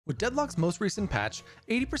With Deadlock's most recent patch,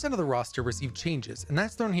 80% of the roster received changes, and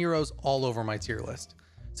that's thrown heroes all over my tier list.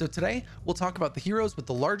 So today, we'll talk about the heroes with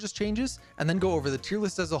the largest changes, and then go over the tier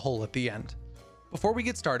list as a whole at the end. Before we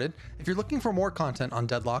get started, if you're looking for more content on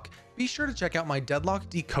Deadlock, be sure to check out my Deadlock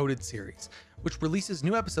Decoded series, which releases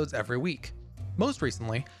new episodes every week. Most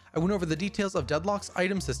recently, I went over the details of Deadlock's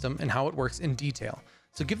item system and how it works in detail,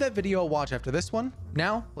 so give that video a watch after this one.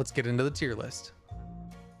 Now, let's get into the tier list.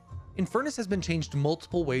 Infernus has been changed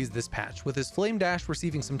multiple ways this patch, with his Flame Dash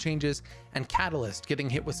receiving some changes and Catalyst getting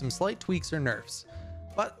hit with some slight tweaks or nerfs.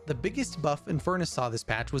 But the biggest buff Infernus saw this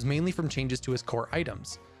patch was mainly from changes to his core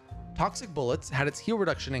items. Toxic Bullets had its heal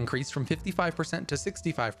reduction increased from 55% to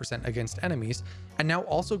 65% against enemies, and now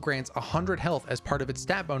also grants 100 health as part of its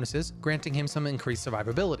stat bonuses, granting him some increased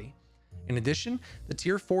survivability. In addition, the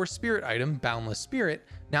tier 4 spirit item, Boundless Spirit,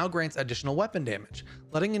 now grants additional weapon damage,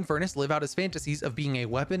 letting Infernus live out his fantasies of being a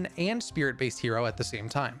weapon and spirit-based hero at the same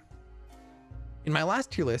time. In my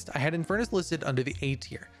last tier list, I had Infernus listed under the A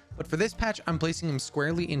tier, but for this patch I'm placing him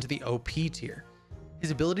squarely into the OP tier.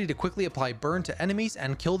 His ability to quickly apply burn to enemies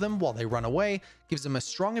and kill them while they run away gives him a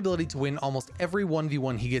strong ability to win almost every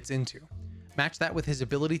 1v1 he gets into. Match that with his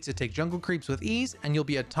ability to take jungle creeps with ease, and you'll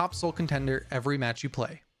be a top soul contender every match you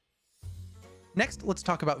play. Next, let's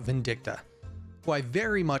talk about Vindicta, who I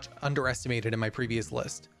very much underestimated in my previous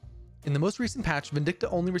list. In the most recent patch, Vindicta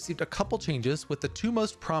only received a couple changes, with the two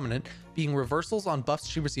most prominent being reversals on buffs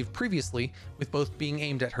she received previously, with both being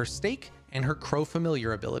aimed at her stake and her crow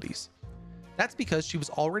familiar abilities. That's because she was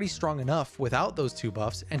already strong enough without those two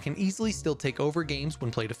buffs and can easily still take over games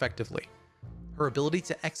when played effectively. Her ability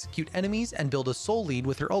to execute enemies and build a soul lead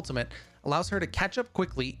with her ultimate allows her to catch up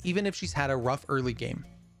quickly even if she's had a rough early game.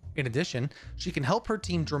 In addition, she can help her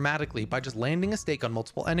team dramatically by just landing a stake on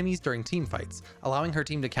multiple enemies during team fights, allowing her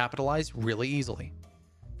team to capitalize really easily.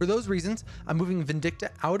 For those reasons, I'm moving Vindicta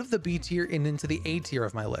out of the B tier and into the A tier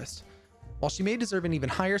of my list. While she may deserve an even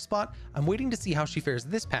higher spot, I'm waiting to see how she fares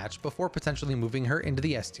this patch before potentially moving her into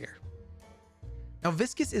the S tier. Now,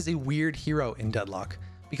 Viscous is a weird hero in Deadlock,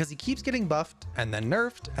 because he keeps getting buffed, and then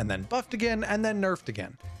nerfed, and then buffed again, and then nerfed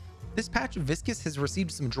again. This patch, Viscous has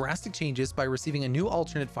received some drastic changes by receiving a new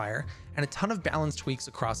alternate fire and a ton of balance tweaks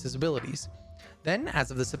across his abilities. Then, as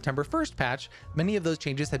of the September 1st patch, many of those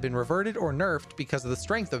changes had been reverted or nerfed because of the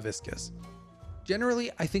strength of Viscous.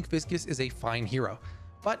 Generally, I think Viscous is a fine hero,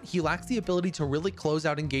 but he lacks the ability to really close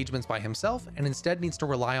out engagements by himself and instead needs to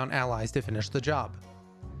rely on allies to finish the job.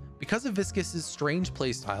 Because of Viscous' strange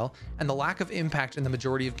playstyle and the lack of impact in the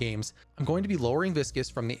majority of games, I'm going to be lowering Viscous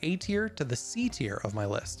from the A tier to the C tier of my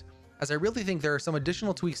list, as I really think there are some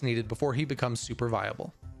additional tweaks needed before he becomes super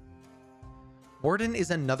viable. Warden is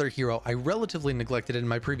another hero I relatively neglected in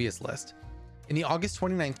my previous list. In the August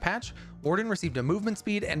 29th patch, Warden received a movement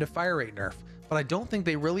speed and a fire rate nerf, but I don't think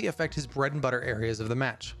they really affect his bread and butter areas of the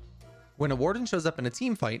match. When a Warden shows up in a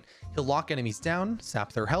team fight, he'll lock enemies down,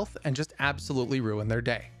 sap their health, and just absolutely ruin their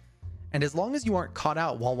day. And as long as you aren't caught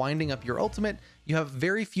out while winding up your ultimate, you have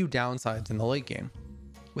very few downsides in the late game.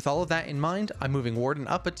 With all of that in mind, I'm moving Warden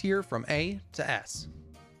up a tier from A to S.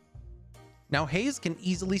 Now, Haze can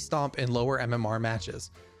easily stomp in lower MMR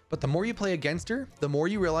matches, but the more you play against her, the more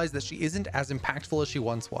you realize that she isn't as impactful as she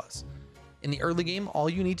once was. In the early game, all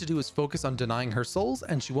you need to do is focus on denying her souls,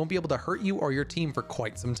 and she won't be able to hurt you or your team for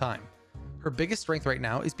quite some time. Her biggest strength right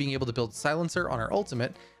now is being able to build Silencer on her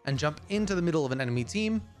ultimate and jump into the middle of an enemy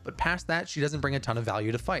team, but past that, she doesn't bring a ton of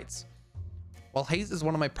value to fights. While Haze is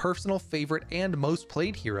one of my personal favorite and most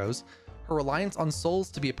played heroes, her reliance on souls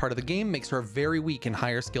to be a part of the game makes her very weak in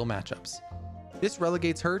higher skill matchups. This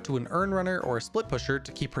relegates her to an Urn Runner or a Split Pusher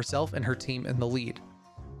to keep herself and her team in the lead.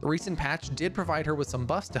 The recent patch did provide her with some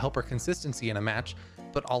buffs to help her consistency in a match,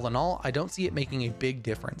 but all in all, I don't see it making a big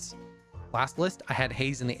difference. Last list, I had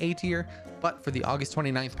Haze in the A tier, but for the August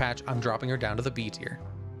 29th patch, I'm dropping her down to the B tier.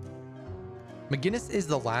 McGinnis is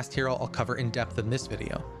the last hero I'll cover in depth in this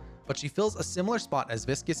video, but she fills a similar spot as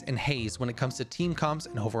Viscous and Haze when it comes to team comps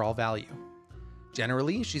and overall value.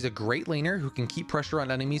 Generally, she's a great laner who can keep pressure on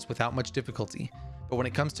enemies without much difficulty, but when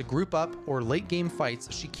it comes to group up or late game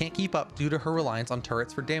fights, she can't keep up due to her reliance on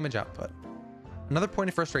turrets for damage output. Another point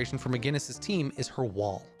of frustration for McGinnis' team is her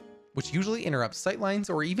wall, which usually interrupts sightlines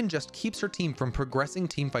or even just keeps her team from progressing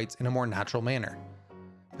team fights in a more natural manner.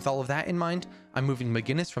 With all of that in mind, I'm moving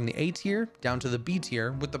McGinnis from the A tier down to the B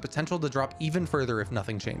tier with the potential to drop even further if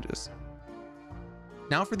nothing changes.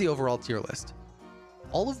 Now for the overall tier list.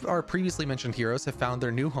 All of our previously mentioned heroes have found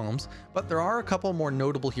their new homes, but there are a couple more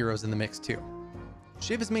notable heroes in the mix too.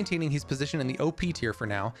 Shiv is maintaining his position in the OP tier for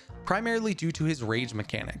now, primarily due to his rage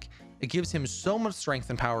mechanic. It gives him so much strength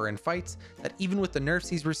and power in fights that even with the nerfs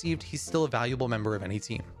he's received, he's still a valuable member of any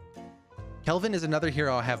team. Kelvin is another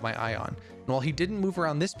hero I have my eye on, and while he didn't move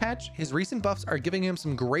around this patch, his recent buffs are giving him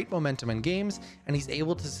some great momentum in games, and he's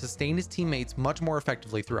able to sustain his teammates much more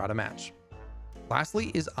effectively throughout a match.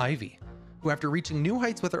 Lastly is Ivy, who after reaching new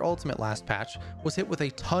heights with her ultimate last patch, was hit with a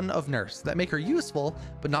ton of nerfs that make her useful,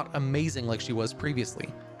 but not amazing like she was previously,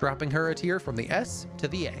 dropping her a tier from the S to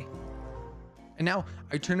the A. And now,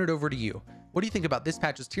 I turn it over to you. What do you think about this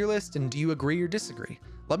patch's tier list, and do you agree or disagree?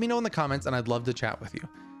 Let me know in the comments, and I'd love to chat with you.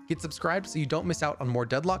 Get subscribed so you don't miss out on more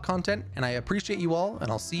Deadlock content, and I appreciate you all,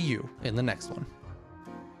 and I'll see you in the next one.